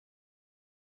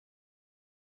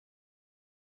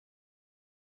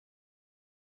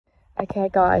Okay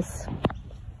guys,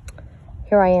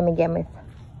 here I am again with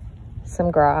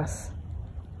some grass.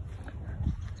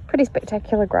 It's pretty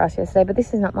spectacular grass yesterday, but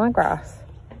this is not my grass.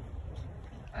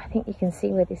 I think you can see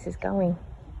where this is going.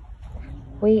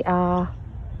 We are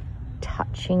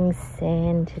touching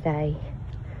sand today.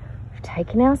 We've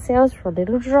taken ourselves for a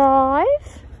little drive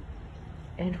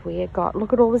and we have got,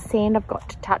 look at all the sand I've got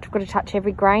to touch. I've got to touch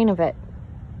every grain of it.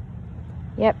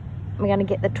 Yep, we're going to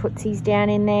get the tootsies down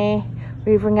in there.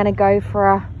 We're even going to go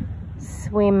for a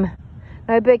swim.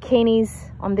 No bikinis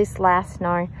on this lass,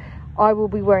 no. I will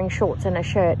be wearing shorts and a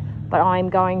shirt, but I'm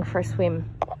going for a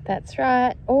swim. That's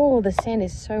right. Oh, the sand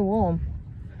is so warm.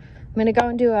 I'm going to go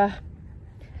and do a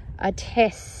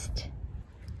test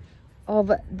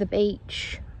of the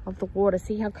beach, of the water,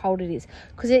 see how cold it is.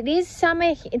 Because it is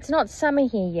summer. It's not summer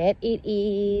here yet. It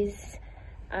is,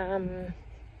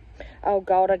 oh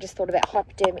God, I just thought about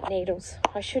hypodermic needles.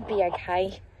 I should be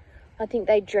okay. I think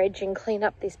they dredge and clean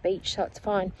up this beach, so it's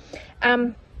fine.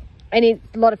 And a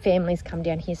lot of families come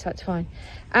down here, so it's fine.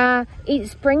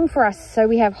 It's spring for us, so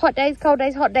we have hot days, cold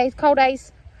days, hot days, cold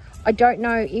days. I don't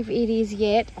know if it is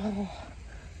yet. Oh,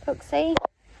 look, see?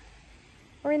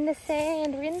 We're in the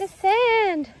sand, we're in the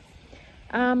sand.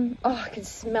 Oh, I can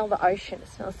smell the ocean. It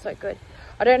smells so good.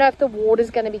 I don't know if the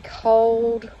water's going to be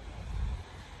cold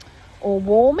or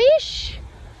warmish.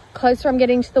 Closer I'm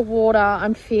getting to the water,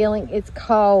 I'm feeling it's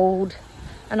cold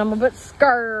and I'm a bit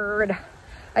scared.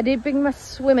 I did bring my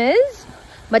swimmers,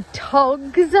 my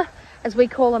togs, as we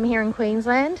call them here in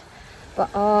Queensland. But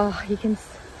oh, you can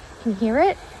hear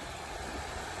it.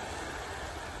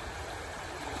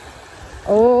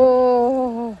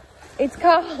 Oh, it's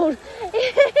cold.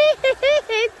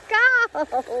 It's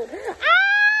cold.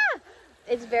 Ah!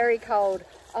 It's very cold.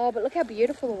 Oh, but look how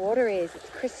beautiful the water is. It's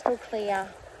crystal clear.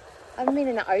 I haven't been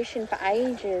in the ocean for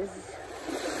ages.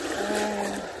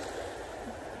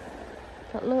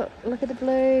 But look at the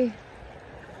blue.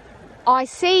 I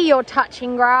see you're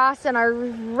touching grass and I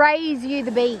raise you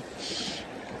the beach.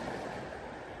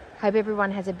 Hope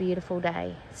everyone has a beautiful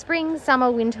day. Spring,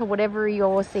 summer, winter, whatever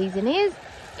your season is,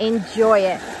 enjoy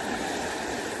it.